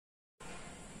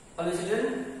Hello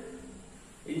children,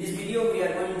 in this video we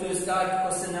are going to start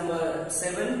question number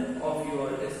 7 of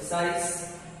your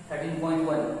exercise 13.1,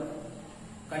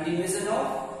 continuation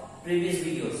of previous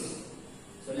videos.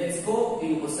 So let's go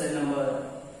in question number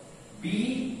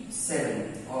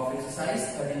B7 of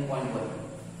exercise 13.1.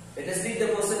 Let us read the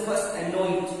question first and know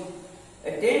it.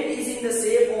 A tent is in the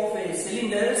shape of a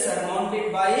cylinder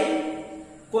surmounted by a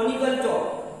conical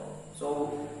top.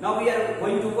 So now we are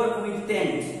going to work with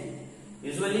tent.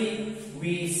 Usually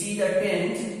we see the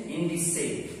tent in this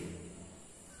shape.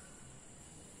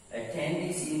 A tent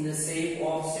is in the shape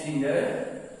of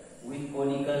cylinder with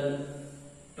conical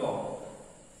top.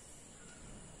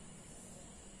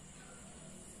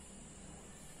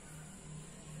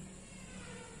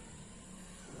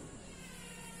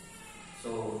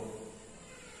 So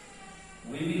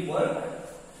we will work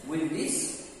with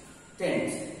this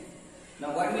tent.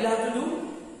 Now what we'll have to do?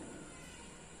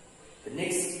 The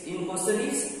next in question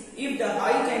is, if the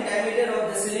height and diameter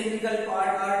of the cylindrical part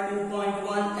are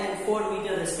 2.1 and 4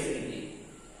 meters respectively.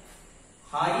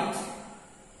 Height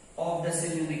of the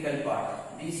cylindrical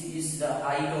part. This is the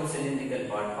height of cylindrical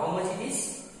part. How much it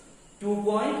is?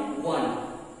 2.1.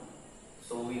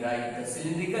 So we write the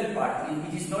cylindrical part.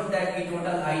 It is not that the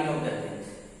total height of the tent.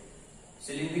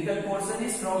 Cylindrical portion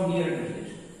is from here to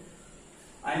here.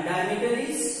 And diameter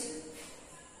is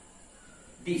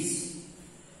this.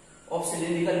 Of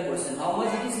cylindrical portion. How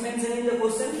much it is mentioned in the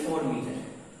question? 4 meters.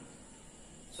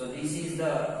 So this is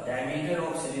the diameter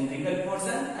of cylindrical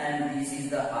portion and this is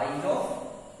the height of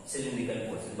cylindrical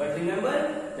portion. But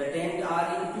remember, the tent are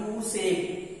in two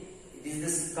shape. It is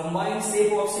this combined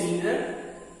shape of cylinder.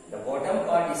 The bottom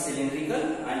part is cylindrical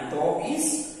and top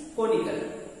is conical.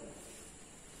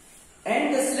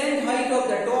 And the slant height of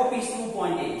the top is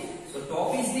 2.8. So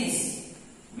top is this.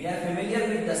 We are familiar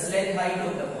with the slant height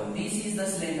of the cone. This is the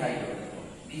slant height of the cone.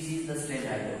 This is the slant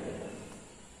height of the cone.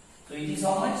 So it is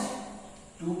how much?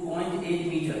 2.8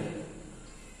 meter.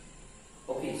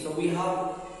 Okay, so we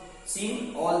have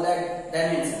seen all that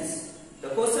dimensions. The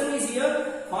question is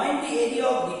here, find the area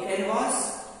of the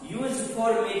canvas used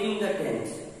for making the tent.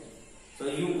 So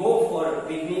you go for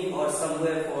picnic or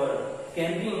somewhere for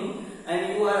camping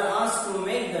and you are asked to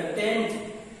make the tent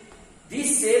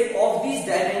this shape of this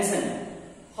dimension.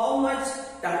 How much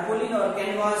tarpaulin or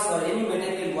canvas or any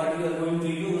material what you are going to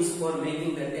use for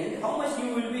making the tent, how much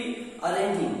you will be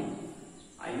arranging?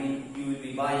 I mean, you will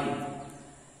be buying.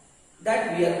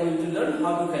 That we are going to learn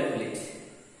how to calculate.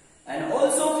 And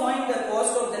also find the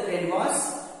cost of the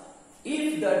canvas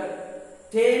if the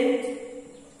tent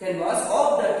canvas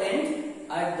of the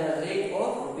tent at the rate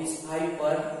of ₹5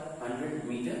 per 100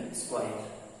 meter square.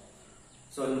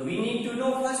 So we need to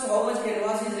know first how much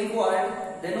canvas is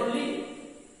required, then only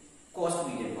cost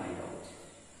we can find out.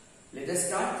 Let us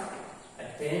start. A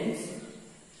tent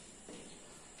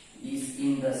is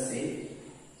in the shape.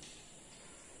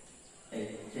 A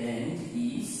tent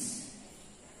is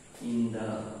in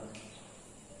the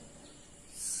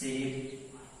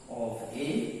shape of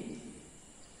a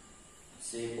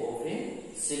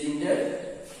cylinder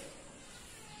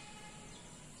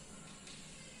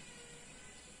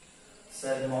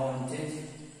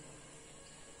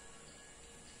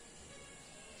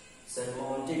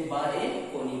surmounted by a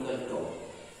conical top.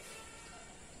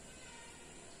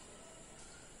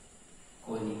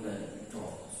 Conical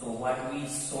top. So what we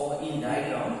saw in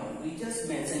diagram, we just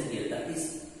mentioned here. That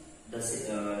is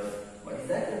the what is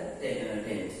that?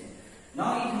 Tent.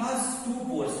 Now it has two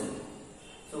portions.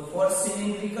 So for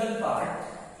cylindrical part,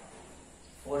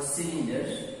 for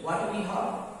cylinders, what we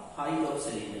have? Height of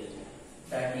cylinder.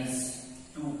 That is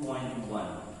 2.1.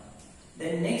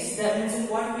 Then next dimension,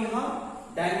 what we have?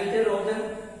 Diameter of the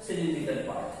cylindrical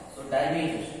part. So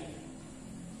diameter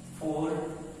 4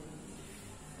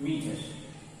 meters.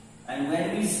 And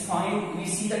when we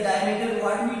see the diameter,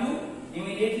 what we do?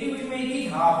 Immediately we make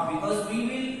it half because we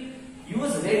will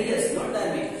use radius, not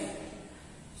diameter.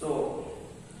 So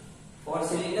for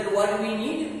cylinder, what we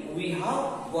need? We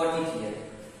have got it here.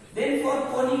 Then for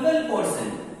conical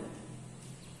portion,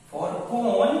 for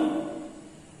cone,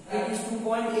 it is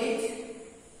 2.8.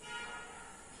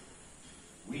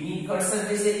 We need cursor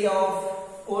this area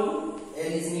of cone.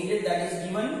 L is needed, that is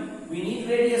given. We need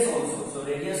radius also. So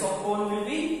radius of cone will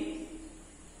be,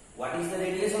 what is the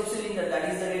radius of cylinder? That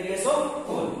is the radius of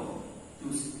cone.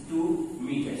 2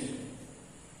 meters.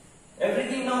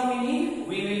 Everything now we need.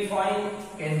 We will find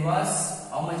canvas.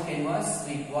 How much canvas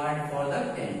required for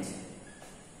the tent?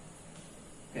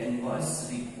 Canvas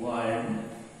required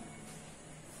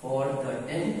for the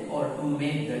tent or to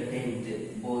make the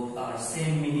tent. Both are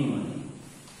same minimum.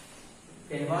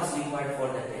 Canvas required for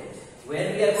the tent.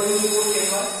 Where we are going to put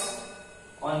canvas?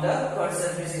 on the cut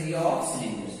surface area of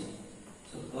cylinder.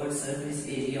 So cut surface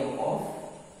area of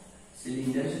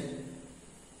cylinder,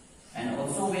 and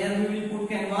also where we will put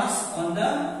canvas on the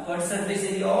cut surface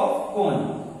area of cone.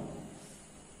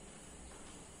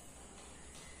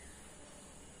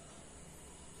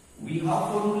 We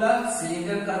have formula: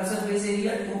 cylinder cut surface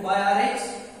area 2 pi RH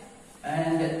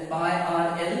and pi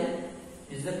RL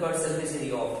is the cut surface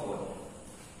area of cone.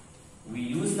 We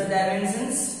use the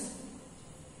dimensions.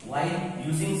 While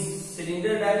using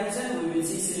cylinder dimension, we will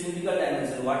see cylindrical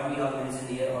dimension, what we have mentioned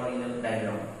here or in the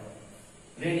diagram.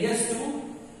 Radius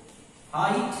 2,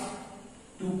 height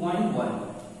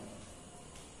 2.1.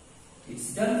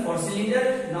 It's done for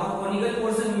cylinder. Now conical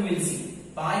portion we will see.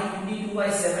 Pi 22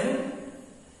 by 7.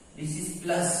 This is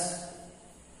plus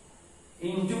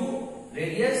into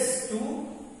radius 2,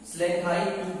 slant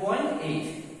height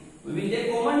 2.8. We will take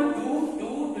common 2 to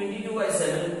 22 by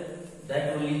 7. That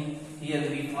only here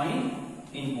we find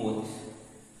in both.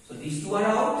 So these two are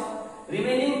out.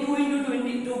 Remaining 2 into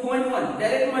 22.1.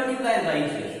 Direct multiply and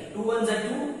write here. 2 ones are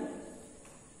 2.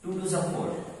 2 2s are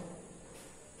 4.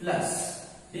 Plus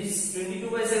this 22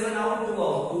 by 7 out, 2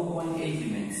 out. 2.8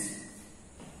 remains.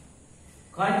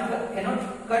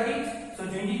 Cannot cut it. So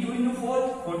 22 into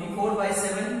 4, 44 by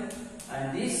 7.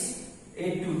 And this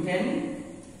 8 to 10.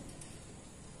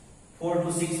 4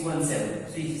 to 6, 1,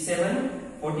 7. See 7.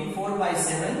 44 by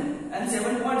 7 and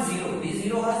 7.0. This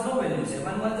 0 has no value.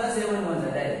 7 ones are 7 ones are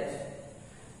direct.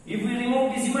 If we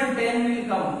remove decimal, 10 will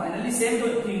come. Finally, same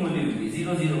thing only will be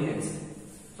 0 0 cancel.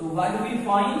 So what do we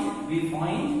find? We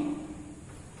find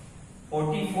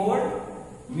 44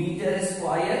 meter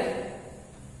square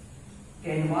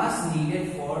canvas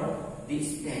needed for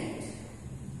this tent.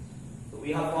 So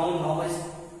we have found how much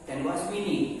canvas we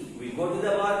need. We go to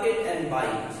the market and buy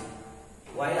it.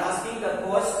 While asking the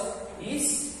cost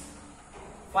is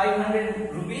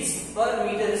 500 rupees per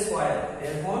meter square.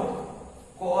 Therefore,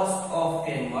 cost of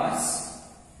canvas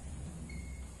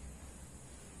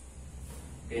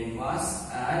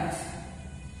at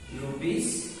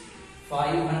rupees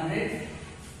 500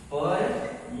 per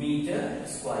meter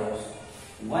square.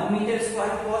 1 meter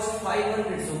square cost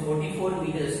 500. So 44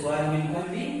 meter square will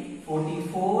be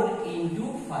 44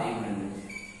 into 500.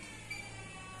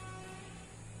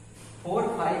 4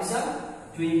 5s are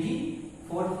 20,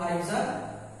 4 5s are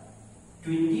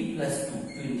 20 plus 2,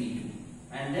 22,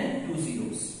 and then 2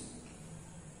 zeros.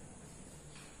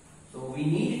 So we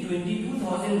need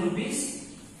 22,000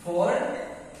 rupees for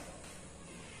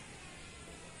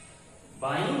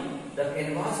buying the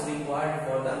canvas required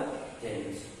for the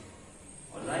tent.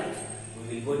 Alright,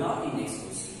 we will go now in next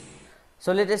question.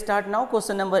 So let us start now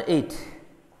question number 8.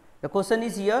 The question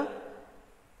is here.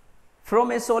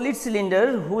 From a solid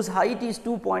cylinder whose height is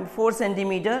 2.4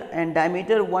 centimeter and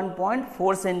diameter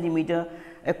 1.4 centimeter,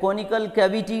 a conical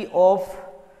cavity of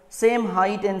same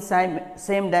height and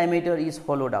same diameter is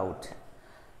hollowed out.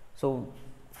 So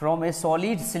from a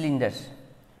solid cylinder,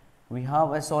 we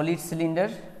have a solid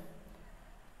cylinder,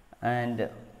 and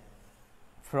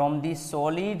from the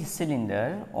solid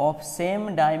cylinder of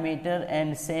same diameter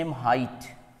and same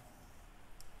height,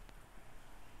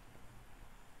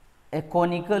 a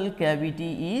conical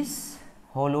cavity is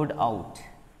hollowed out.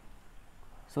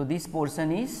 So this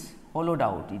portion is hollowed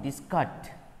out, it is cut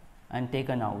and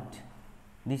taken out.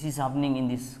 This is happening in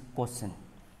this question.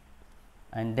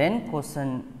 And then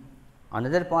question,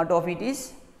 another part of it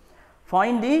is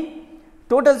find the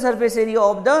total surface area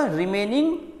of the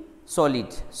remaining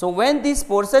solid. So when this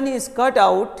portion is cut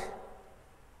out,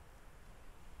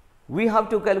 we have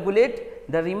to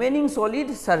calculate the remaining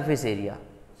solid surface area.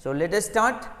 So let us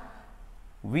start.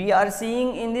 We are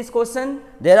seeing in this question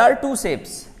there are two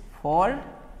shapes for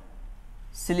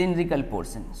cylindrical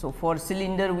portion. So for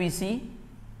cylinder we see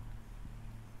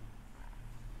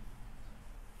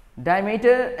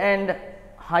diameter and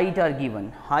height are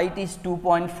given. Height is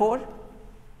 2.4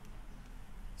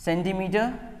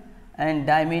 centimeter and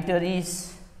diameter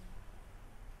is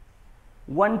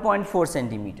 1.4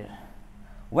 centimeter.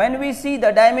 When we see the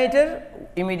diameter,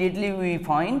 immediately we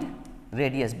find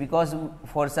radius, because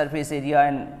for surface area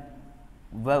and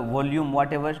volume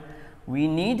whatever we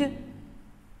need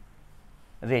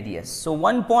radius. So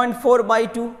 1.4 by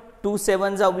 2, 2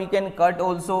 7s are we can cut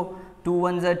also, 2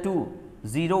 1s are 2,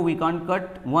 0 we can't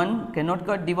cut, 1 cannot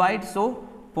cut, divide, so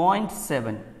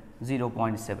 0.7,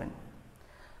 0.7.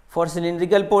 For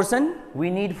cylindrical portion we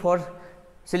need for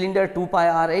cylinder 2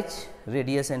 pi RH,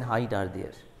 radius and height are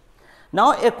there.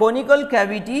 Now a conical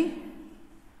cavity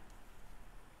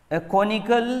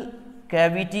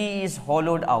is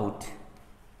hollowed out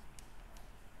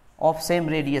of same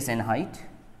radius and height,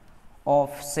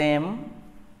 of same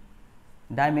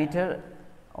diameter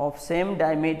of same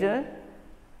diameter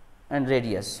and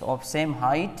radius, of same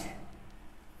height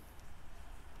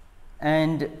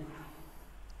and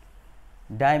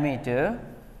diameter,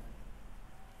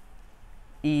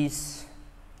 is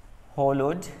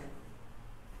hollowed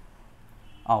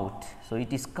out. So,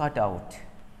 it is cut out.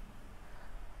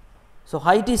 So,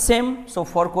 height is same. So,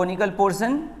 for conical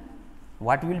portion,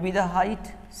 what will be the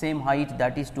height? Same height,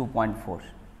 that is 2.4.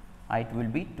 Height will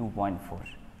be 2.4.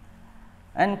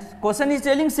 And question is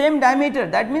telling same diameter,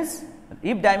 that means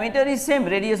if diameter is same,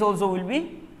 radius also will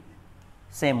be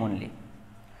same only.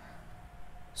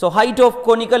 So, height of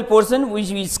conical portion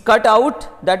which is cut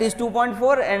out, that is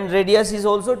 2.4 and radius is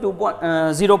also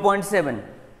 0.7.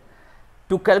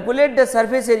 To calculate the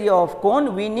surface area of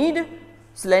cone, we need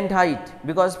slant height,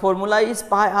 because formula is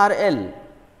pi r L.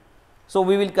 So,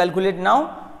 we will calculate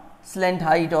now slant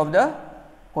height of the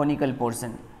conical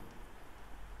portion.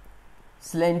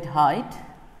 Slant height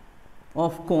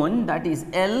of cone, that is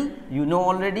L, you know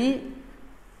already,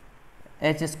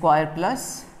 h square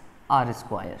plus r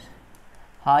square.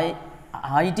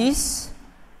 Height is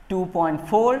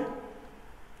 2.4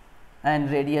 and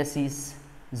radius is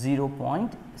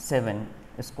 0.7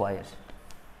 square.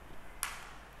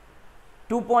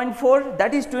 2.4,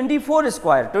 that is 24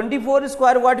 square. 24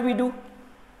 square, what we do?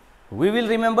 We will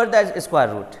remember that square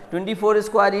root. 24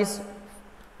 square is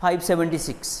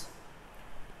 576.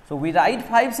 So, we write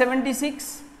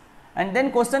 576 and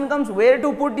then question comes where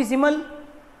to put decimal?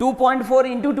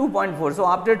 2.4 into 2.4. So,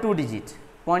 after 2 digit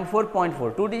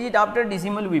 0.4, 2 digit after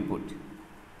decimal we put.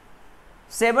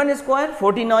 7 square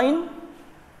 49,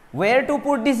 where to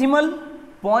put decimal?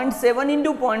 0.7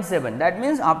 into 0.7, that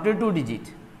means after 2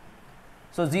 digit.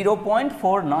 So,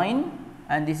 0.49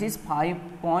 and this is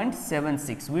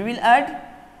 5.76. We will add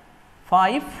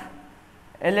 5,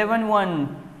 11,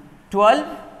 1,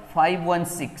 12, 5, 1,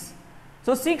 6.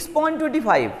 So,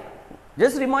 6.25.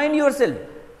 Just remind yourself,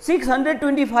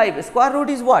 625 square root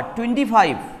is what?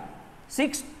 25.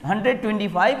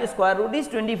 625 square root is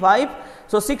 25.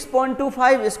 So,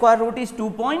 6.25 square root is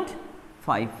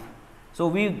 2.5. So,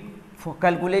 we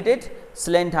calculated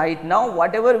slant height. Now,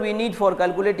 whatever we need for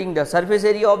calculating the surface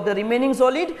area of the remaining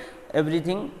solid,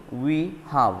 everything we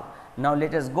have. Now,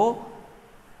 let us go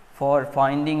for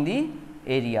finding the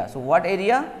area. So, what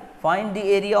area? Find the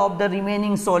area of the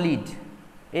remaining solid,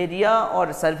 area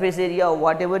or surface area or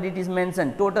whatever it is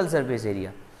mentioned, total surface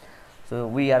area. So,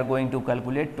 we are going to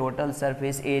calculate total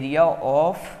surface area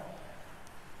of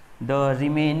the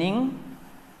remaining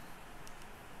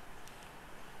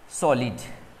solid.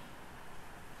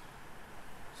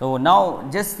 So, now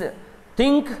just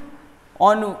think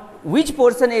on which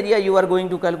portion area you are going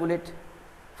to calculate.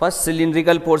 First,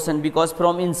 cylindrical portion, because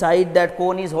from inside that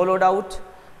cone is hollowed out.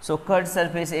 So, cut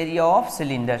surface area of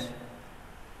cylinder,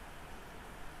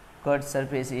 cut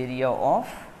surface area of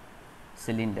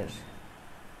cylinder.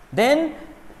 Then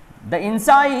the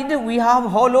inside we have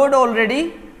hollowed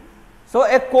already. So,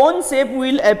 a cone shape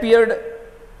will appear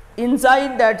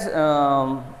inside that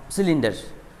cylinder.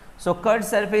 So, cut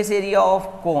surface area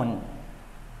of cone.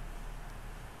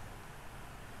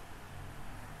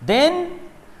 Then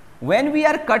when we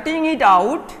are cutting it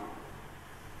out,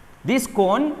 this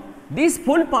cone, this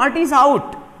full part is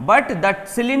out, but that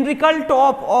cylindrical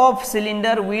top of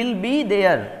cylinder will be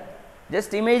there.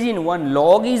 Just imagine one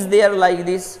log is there like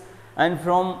this, and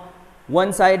from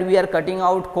one side we are cutting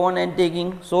out cone and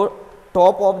taking. So,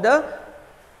 top of the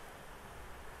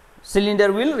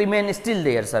cylinder will remain still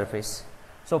there surface.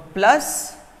 So,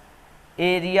 plus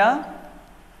area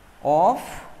of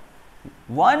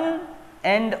one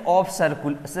end of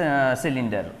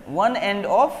cylinder, one end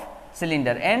of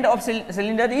cylinder, end of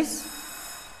cylinder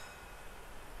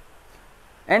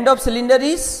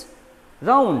is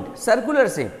round, circular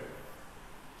shape,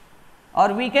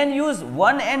 or we can use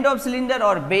one end of cylinder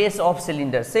or base of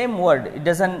cylinder, same word, it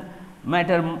does not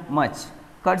matter much.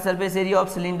 Cut surface area of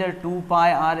cylinder 2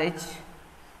 pi r h,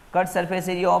 cut surface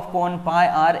area of cone pi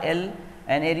r L,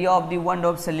 and area of the one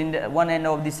end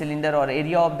of the cylinder or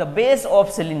area of the base of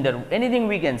cylinder, anything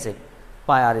we can say,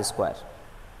 pi r square.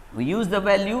 We use the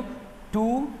value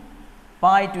 2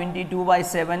 pi 22 by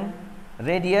 7,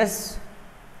 radius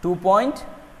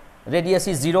radius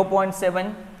is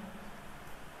 0.7,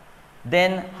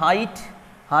 then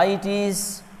height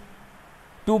is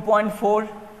 2.4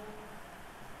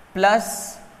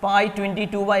 plus pi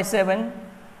 22 by 7,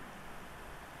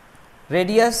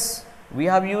 radius we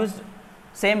have used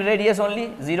same radius only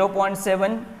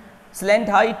 0.7, slant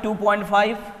height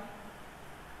 2.5,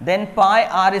 then pi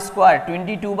r square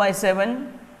 22 by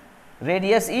 7,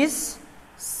 radius is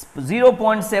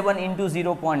 0.7 into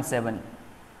 0.7.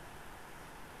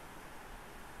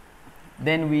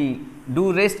 then we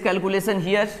do rest calculation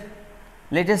here.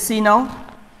 Let us see now.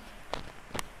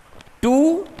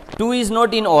 2 is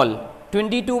not in all.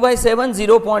 22 by 7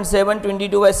 0.7,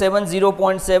 22 by 7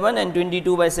 0.7 and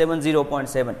 22 by 7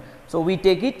 0.7. So, we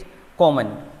take it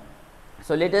common.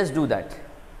 So, let us do that.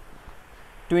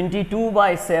 22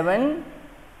 by 7,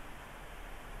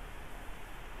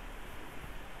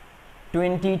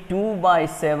 22 by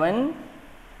 7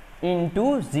 into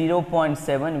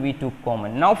 0.7 we took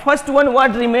common. Now, first one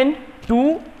what remained?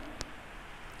 2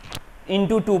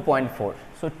 into 2.4.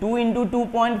 So, 2 into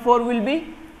 2.4 will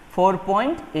be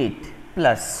 4.8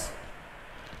 plus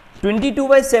 22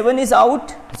 by 7 is out,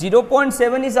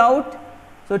 0.7 is out.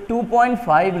 So,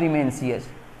 2.5 remains here.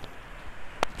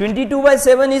 22 by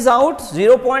 7 is out,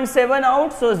 0.7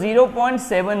 out. So,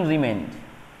 0.7 remained.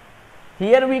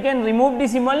 Here we can remove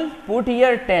decimal, put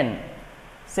here 10,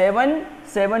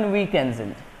 7 we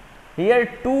cancelled. Here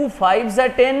 2 5s are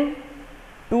 10,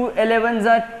 2 11s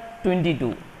are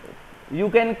 22. You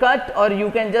can cut or you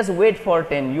can just wait for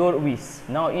 10, your wish.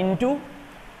 Now, into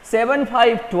 7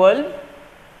 5 12,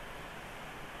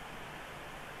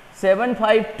 7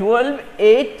 5 12,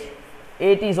 8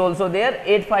 is also there,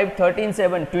 8 5 13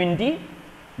 7 20,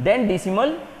 then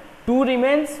decimal 2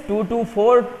 remains, 2 2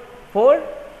 4 4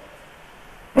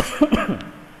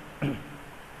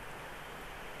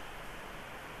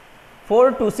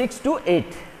 4 to 6 to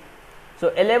 8. So,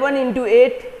 11 into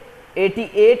 8,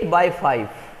 88 by 5.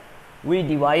 We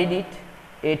divide it,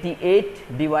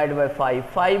 88 divided by 5,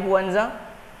 5 ones are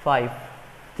 5,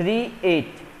 3 8,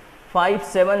 5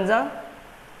 sevens are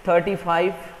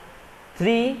 35,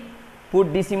 3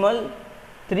 put decimal,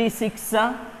 3 6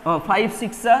 are 5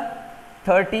 6 are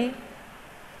 30.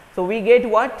 So, we get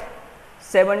what?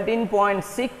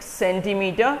 17.6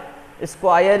 centimeter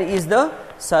square is the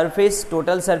surface,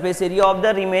 total surface area of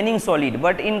the remaining solid.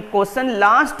 But in question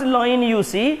last line you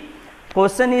see,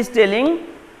 question is telling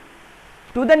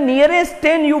to the nearest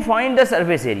 10 you find the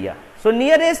surface area. So,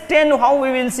 nearest 10 how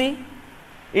we will see?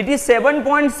 It is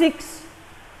 7.6.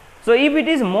 So, if it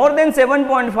is more than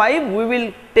 7.5 we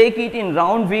will take it in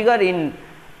round figure in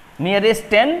nearest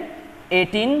 10,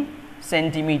 18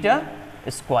 centimeter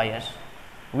square.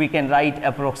 We can write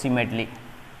approximately.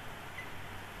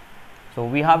 So,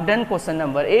 we have done question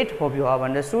number 8. Hope you have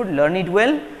understood, learn it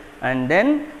well. And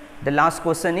then the last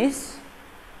question is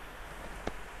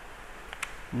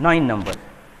 9 number.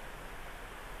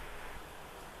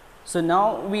 So,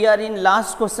 now we are in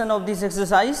last question of this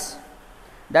exercise,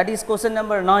 that is question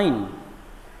number 9.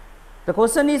 The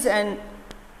question is, a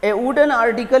wooden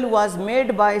article was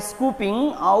made by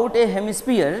scooping out a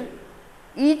hemisphere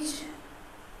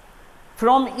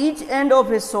from each end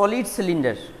of a solid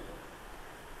cylinder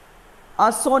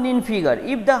as shown in figure.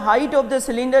 If the height of the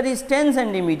cylinder is 10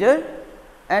 centimeter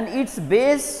and its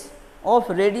base of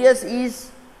radius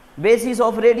is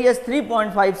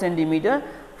 3.5 centimeter,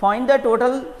 find the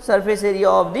total surface area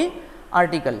of the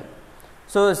article.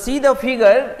 So, see the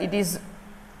figure, it is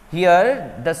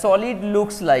here, the solid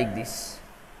looks like this.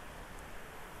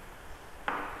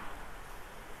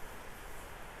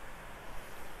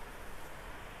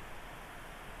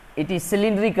 It is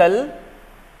cylindrical.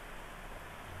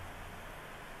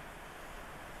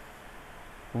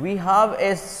 We have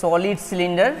a solid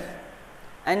cylinder,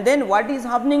 and then what is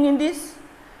happening in this?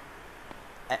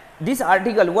 This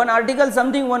article, one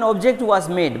object was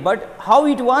made, but how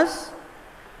it was?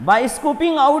 By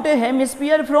scooping out a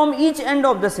hemisphere from each end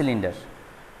of the cylinder.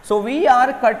 So, we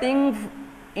are cutting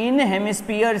in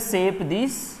hemisphere shape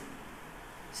this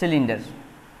cylinder.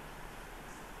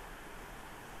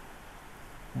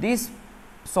 This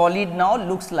solid now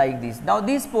looks like this. Now,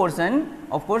 this portion,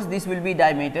 of course, this will be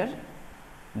diameter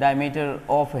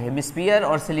of hemisphere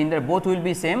or cylinder, both will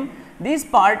be same. This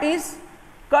part is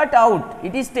cut out,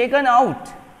 it is taken out.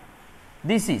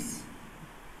 This is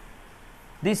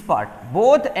this part,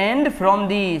 both end from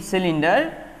the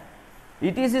cylinder,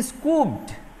 it is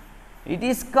scooped, it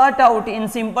is cut out, in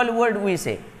simple word we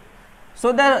say.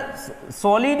 So, the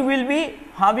solid will be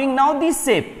having now this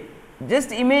shape.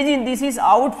 Just imagine this is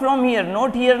out from here,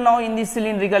 not here now in this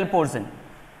cylindrical portion.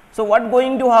 So, what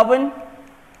going to happen?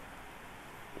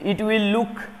 It will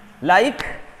look like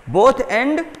both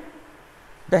end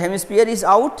the hemisphere is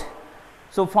out.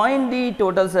 So, find the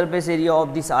total surface area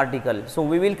of this article. So,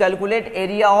 we will calculate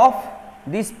area of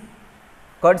this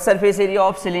cut surface area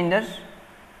of cylinder,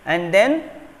 and then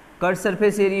cut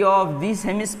surface area of this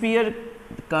hemisphere,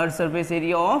 cut surface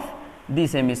area of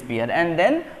this hemisphere, and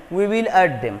then we will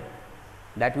add them.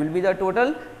 That will be the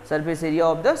total surface area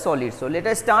of the solid. So, let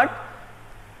us start.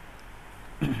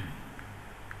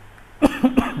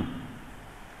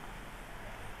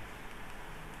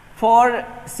 For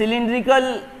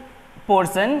cylindrical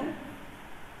portion,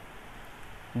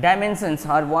 dimensions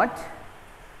are what?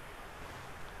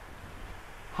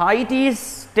 Height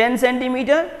is 10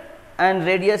 centimeter and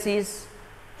radius is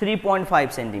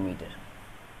 3.5 centimeter.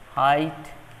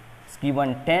 Height is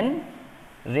given 10,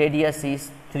 radius is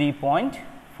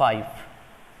 3.5.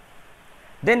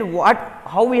 Then what?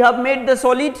 How we have made the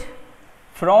solid?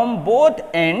 From both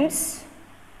ends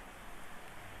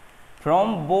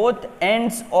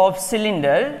of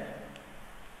cylinder,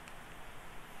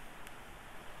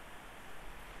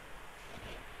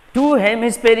 two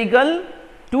hemisphere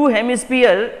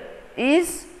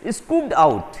is scooped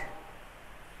out.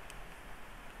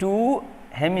 Two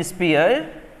hemisphere,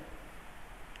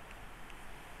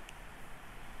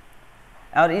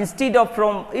 or instead of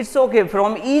from, it's okay,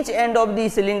 from each end of the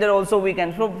cylinder also we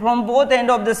can, from both end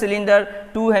of the cylinder,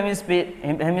 two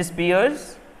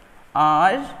hemispheres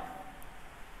are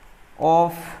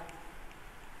of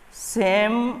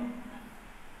same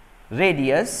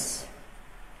radius.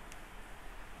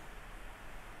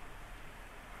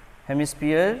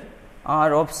 Hemisphere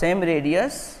are of same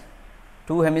radius,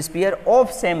 two hemisphere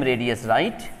of same radius,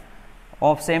 right,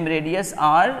 of same radius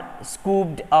are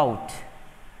scooped out.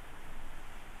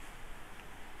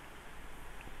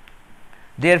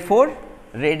 Therefore,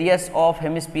 radius of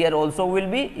hemisphere also will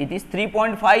be, it is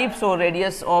 3.5. So,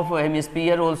 radius of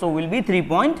hemisphere also will be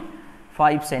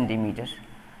 3.5 centimeter,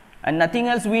 and nothing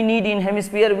else we need in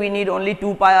hemisphere. We need only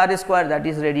 2 pi r square, that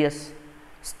is radius.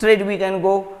 Straight we can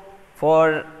go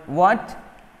for what?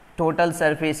 Total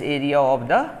surface area of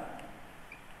the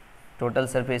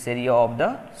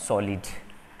solid.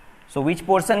 So, which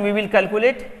portion we will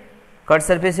calculate? Cut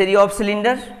surface area of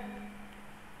cylinder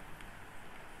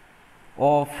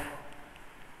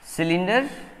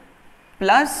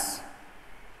plus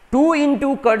 2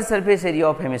 into cut surface area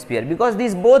of hemisphere, because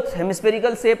these both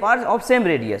hemispherical shape are of same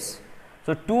radius.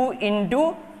 So, 2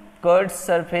 into cut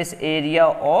surface area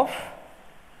of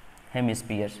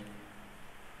hemisphere.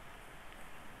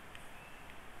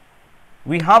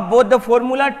 We have both the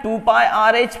formula, 2 pi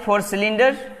RH for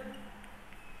cylinder,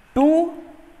 2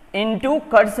 into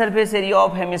cut surface area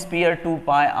of hemisphere, 2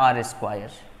 pi r square.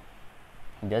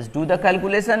 Just do the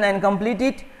calculation and complete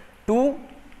it. 2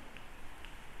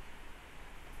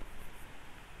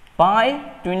 pi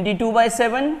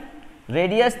 22/7,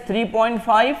 radius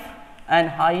 3.5 and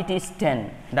height is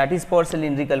 10, that is for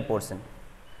cylindrical portion.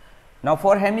 Now,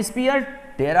 for hemisphere,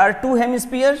 there are two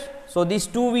hemispheres. So, these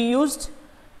two we used,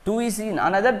 2 is in,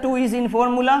 another 2 is in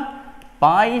formula,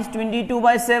 pi is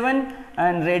 22/7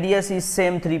 and radius is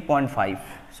same 3.5.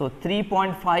 So,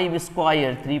 3.5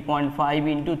 square, 3.5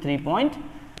 into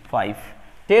 3.5.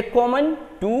 Take common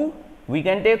 2, we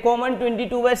can take common,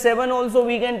 22/7 also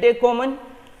we can take common,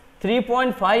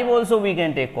 3.5 also we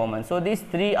can take common. So, these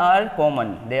 3 are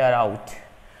common, they are out,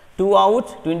 2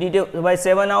 out,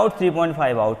 22/7 out,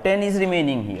 3.5 out, 10 is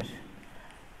remaining here.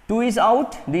 2 is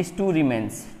out, these 2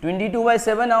 remains,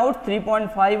 22/7 out,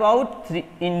 3.5 out, 3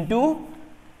 into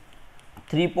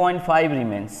 3.5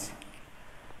 remains.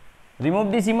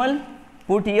 Remove decimal,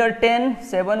 put here 10,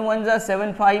 7 ones are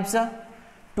 7 fives are,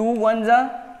 2 ones are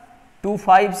 2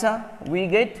 fives are, we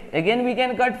get, again we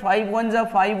can cut 5 ones are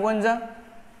 5 ones are,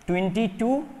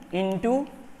 22 into,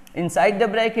 inside the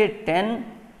bracket 10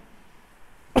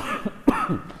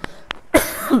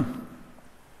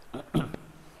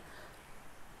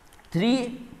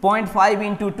 3.5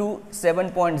 into 2,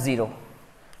 7.0.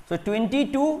 So,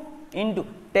 22 into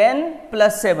 10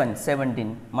 plus 7,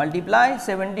 17, multiply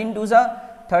 17 2s are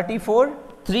 34,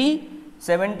 3,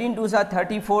 17 2s are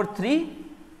 34, 3,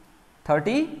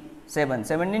 37,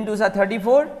 17 2s are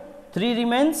 34, 3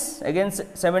 remains, again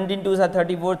 17 2s are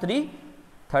 34, 3,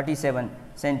 37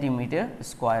 centimeter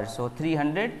square. So,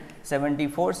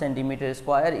 374 centimeter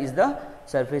square is the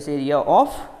surface area of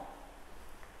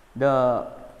the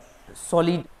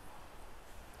solid.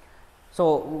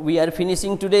 So, we are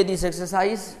finishing today this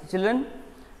exercise, children.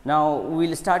 Now, we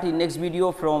will start in next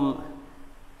video from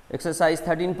exercise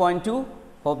 13.2.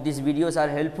 Hope these videos are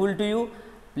helpful to you.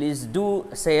 Please do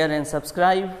share and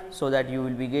subscribe, so that you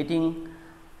will be getting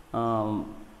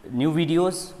new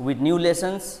videos with new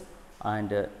lessons,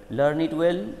 and learn it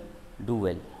well, do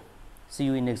well. See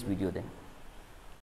you in next video then.